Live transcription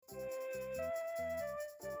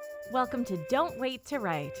Welcome to Don't Wait to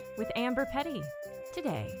Write with Amber Petty.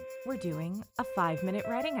 Today, we're doing a 5-minute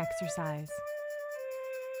writing exercise.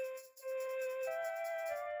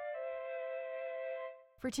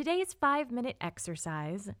 For today's 5-minute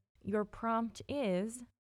exercise, your prompt is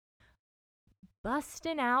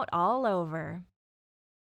bustin' out all over.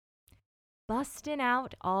 Bustin'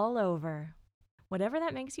 out all over. Whatever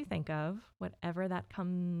that makes you think of, whatever that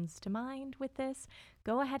comes to mind with this,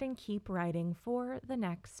 go ahead and keep writing for the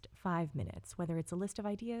next 5 minutes. Whether it's a list of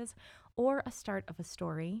ideas or a start of a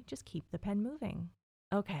story, just keep the pen moving.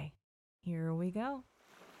 Okay, here we go.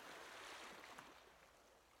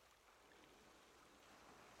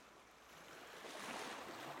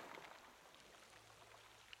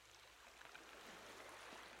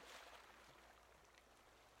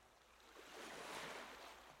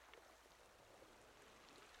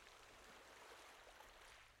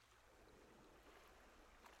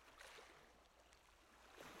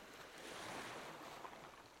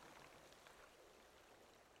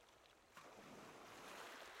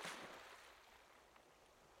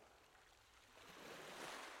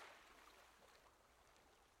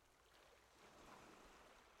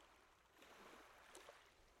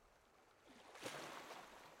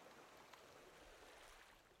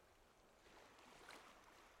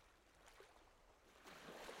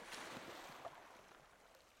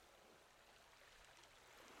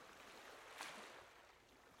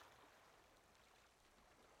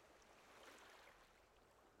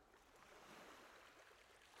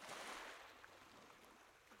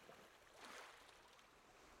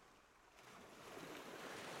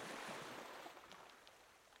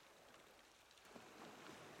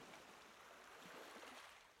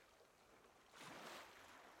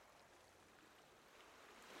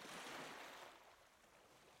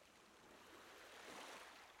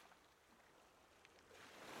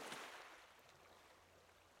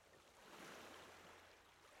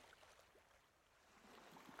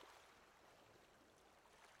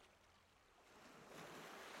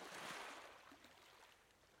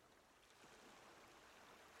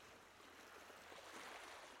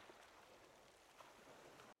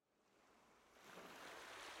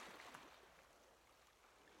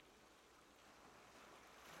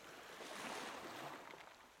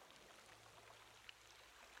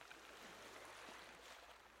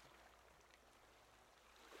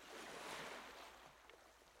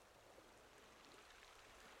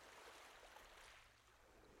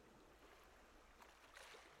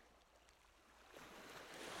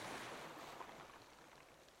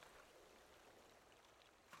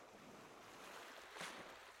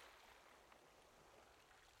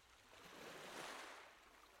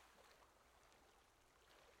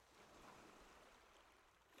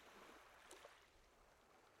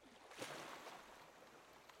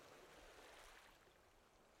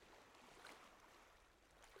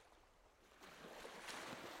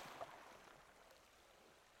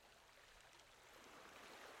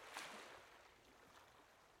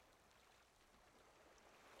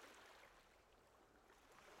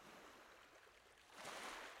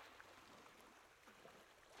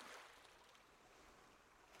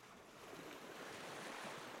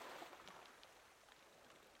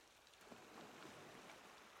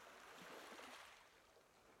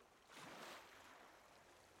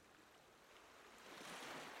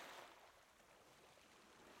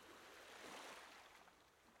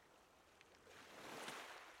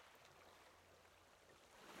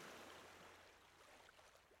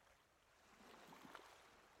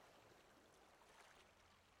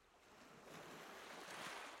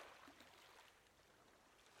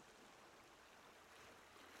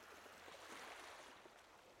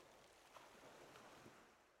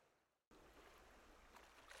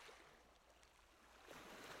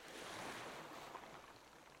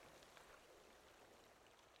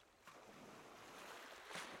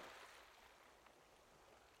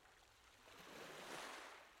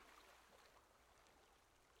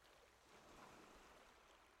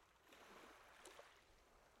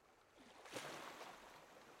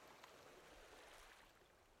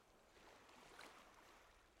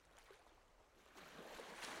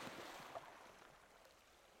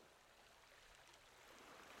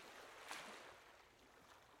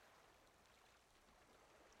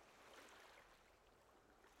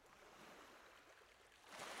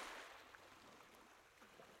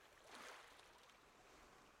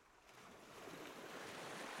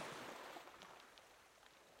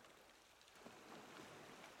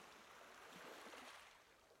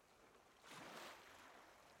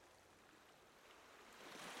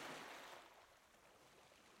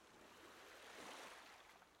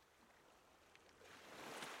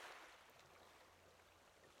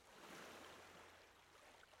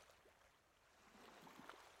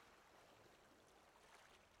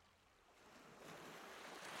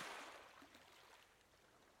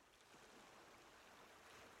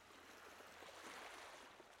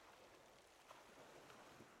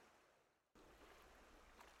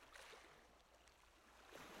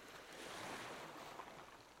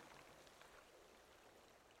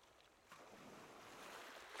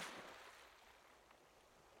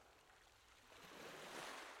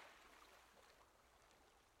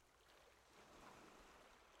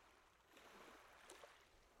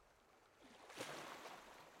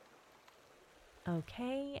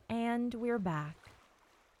 Okay, and we're back.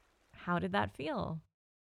 How did that feel?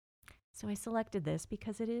 So I selected this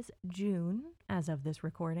because it is June as of this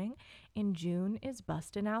recording, and June is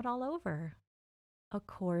bustin' out all over,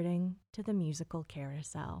 according to the musical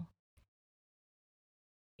carousel.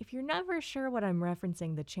 If you're never sure what I'm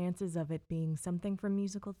referencing, the chances of it being something from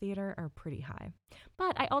musical theater are pretty high.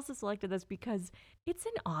 But I also selected this because it's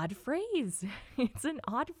an odd phrase. It's an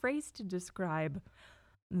odd phrase to describe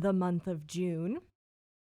the month of June.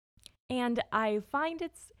 And I find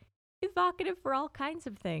it's evocative for all kinds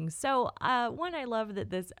of things. So, one, I love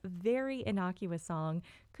that this very innocuous song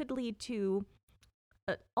could lead to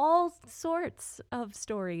all sorts of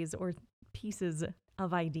stories or pieces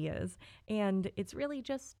of ideas. And it's really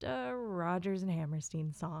just a Rodgers and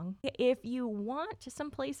Hammerstein song. If you want some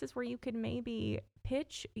places where you could maybe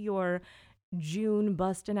pitch your June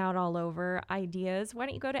busting out all over ideas, why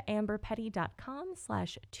don't you go to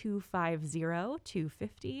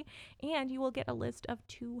amberpetty.com/250-250 and you will get a list of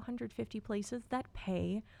 250 places that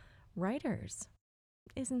pay writers.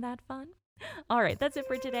 Isn't that fun? All right, that's it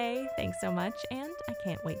for today. Thanks so much, and I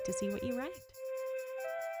can't wait to see what you write.